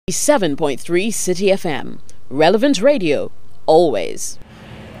7.3 Citi FM. Relevant radio, always.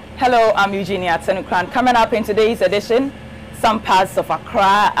 Hello, I'm Eugenia Tenkorang. Coming up in today's edition, some parts of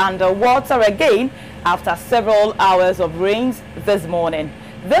Accra underwater again after several hours of rains this morning.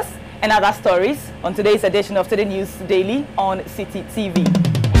 This and other stories on today's edition of Citi News Daily on Citi TV.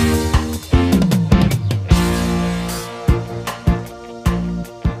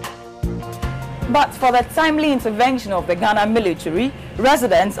 But for the timely intervention of the Ghana military,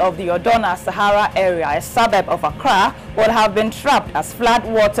 residents of the Odona Sahara area, a suburb of Accra, would have been trapped as flood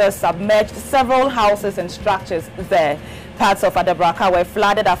water submerged several houses and structures there. Parts of Adabraka were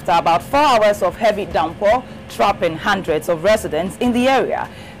flooded after about 4 hours of heavy downpour, trapping hundreds of residents in the area.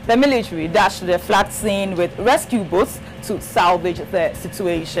 The military dashed to the flood scene with rescue boats to salvage the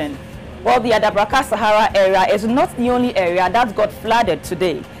situation. Well, the Adabraka Sahara area is not the only area that got flooded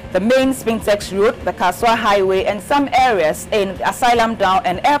today. The main Spintex Road, the Kaswa Highway, and some areas in Asylum Down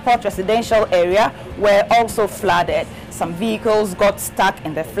and Airport residential area were also flooded. Some vehicles got stuck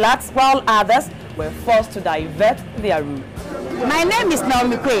in the floods, while others were forced to divert their route. My name is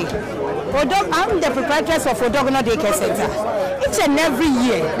Naomi Kwe. I'm the proprietress of Odogono Daycare Center. Each and every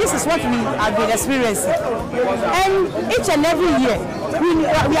year, this is what we have been experiencing. And each and every year,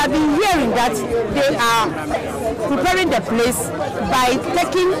 we have been hearing that they are preparing the place by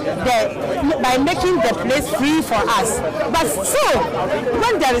making the place free for us. But still,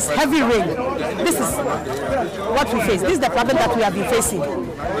 when there is heavy rain, this is what we face. This is the problem that we have been facing.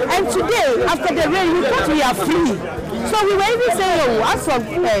 And today, after the rain, we thought we are free. So we were even saying, oh, as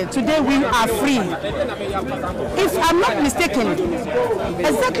of today, we are free. If I'm not mistaken,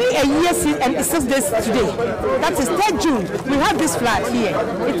 exactly a year and 6 days today, that is 3rd June, we had this flood here.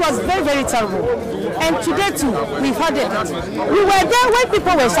 It was very, very terrible. And today too, we've had it. We were there when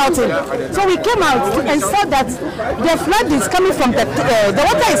people were shouting. So we came out and saw that the flood is coming from the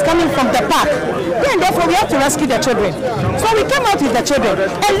water is coming from the park. And therefore we have to rescue the children. So we came out with the children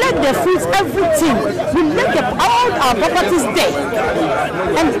and let the fruits, everything. We let all our properties there.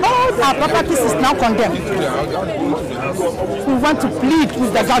 And all our properties is now condemned. We want to plead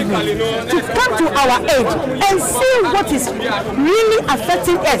with the government to come to our aid and see what is really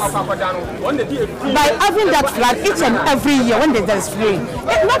affecting us by having that flood each and every year when there is rain.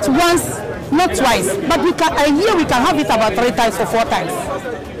 Not once, not twice, but a year we can have it about 3 times or 4 times.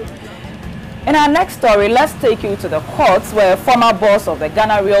 In our next story, let's take you to the courts where former boss of the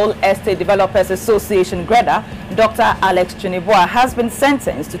Ghana Real Estate Developers Association, GREDA, Dr. Alex Chunibwa, has been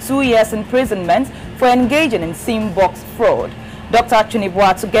sentenced to 2 years imprisonment for engaging in SIM box fraud. Dr.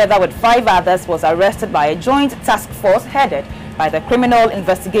 Chunibwa, together with 5 others, was arrested by a joint task force headed by the Criminal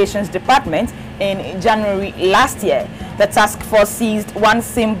Investigations Department in January last year. The task force seized 1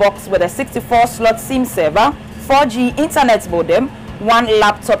 SIM box with a 64-slot SIM server, 4G internet modem, 1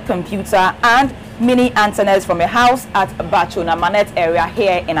 laptop computer, and mini antennas from a house at Bachona Manet area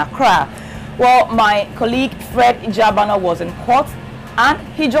here in Accra. Well, my colleague Fred Jabano was in court and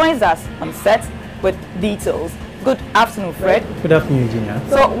he joins us on set with details. Good afternoon, Fred. Good afternoon, Eugenia.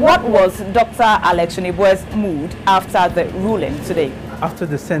 So what was Dr. Alex Chunibwa's mood after the ruling today? After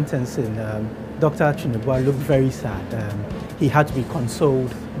the sentencing, Dr. Chunibwa looked very sad. He had to be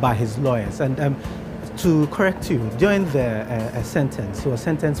consoled by his lawyers. And to correct you, during the sentence, he was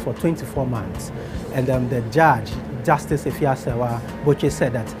sentenced for 24 months. And the judge, Justice Efiasewa Boche,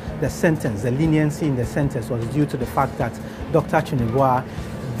 said that the sentence, the leniency in the sentence was due to the fact that Dr. Chunibwa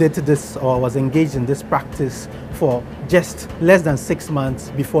did this or was engaged in this practice for just less than 6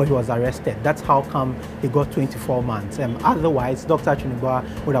 months before he was arrested. That's how come he got 24 months. Otherwise, Dr. Chunibwa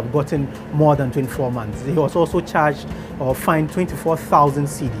would have gotten more than 24 months. He was also charged or fined 24,000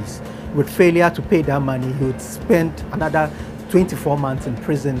 cedis. With failure to pay that money, he would spend another 24 months in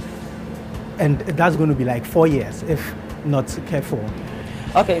prison, and that's going to be like 4 years if not careful.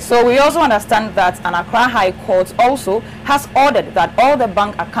 Okay, so we also understand that an Accra High Court also has ordered that all the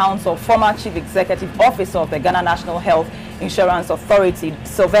bank accounts of former Chief Executive Officer of the Ghana National Health Insurance Authority,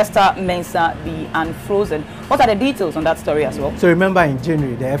 Sylvester Mensah, be unfrozen. What are the details on that story as well? So remember, in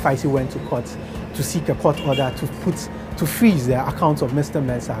January, the FIC went to court to seek a court order to freeze the accounts of Mr.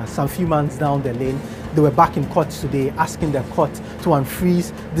 Mensah. Some few months down the lane, they were back in court today asking the court to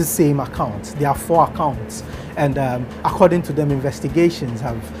unfreeze the same accounts. There are 4 accounts. And according to them, investigations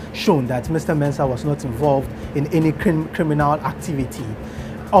have shown that Mr. Mensah was not involved in any criminal activity.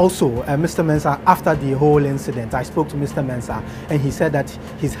 Also, Mr. Mensah, after the whole incident, I spoke to Mr. Mensah and he said that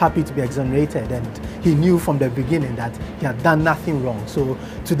he's happy to be exonerated and he knew from the beginning that he had done nothing wrong. So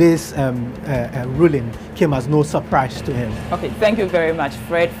today's ruling came as no surprise to him. Okay, thank you very much,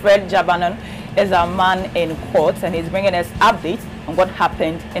 Fred. Fred Jabanon. is our man in court, and he's bringing us updates on what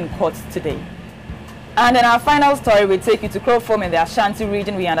happened in court today. And in our final story, we take you to Krofom in the Ashanti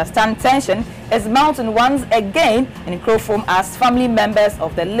region. We understand tension is mounting once again in Krofom as family members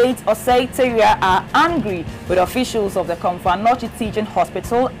of the late Osei Teria are angry with officials of the Komfanochi Teaching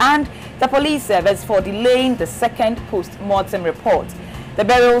Hospital and the police service for delaying the second post-mortem report. The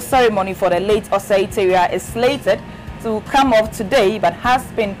burial ceremony for the late Osei Teria is slated to come off today but has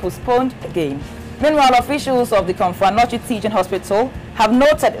been postponed again. Meanwhile, officials of the Komfanochi Teaching Hospital have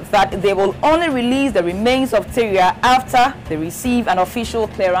noted that they will only release the remains of Teria after they receive an official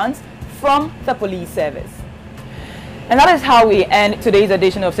clearance from the police service. And that is how we end today's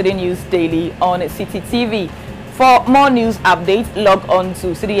edition of Citi News Daily on Citi TV. For more news updates, log on to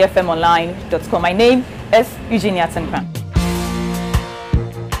citifmonline.com. My name is Eugenia Tenkorang.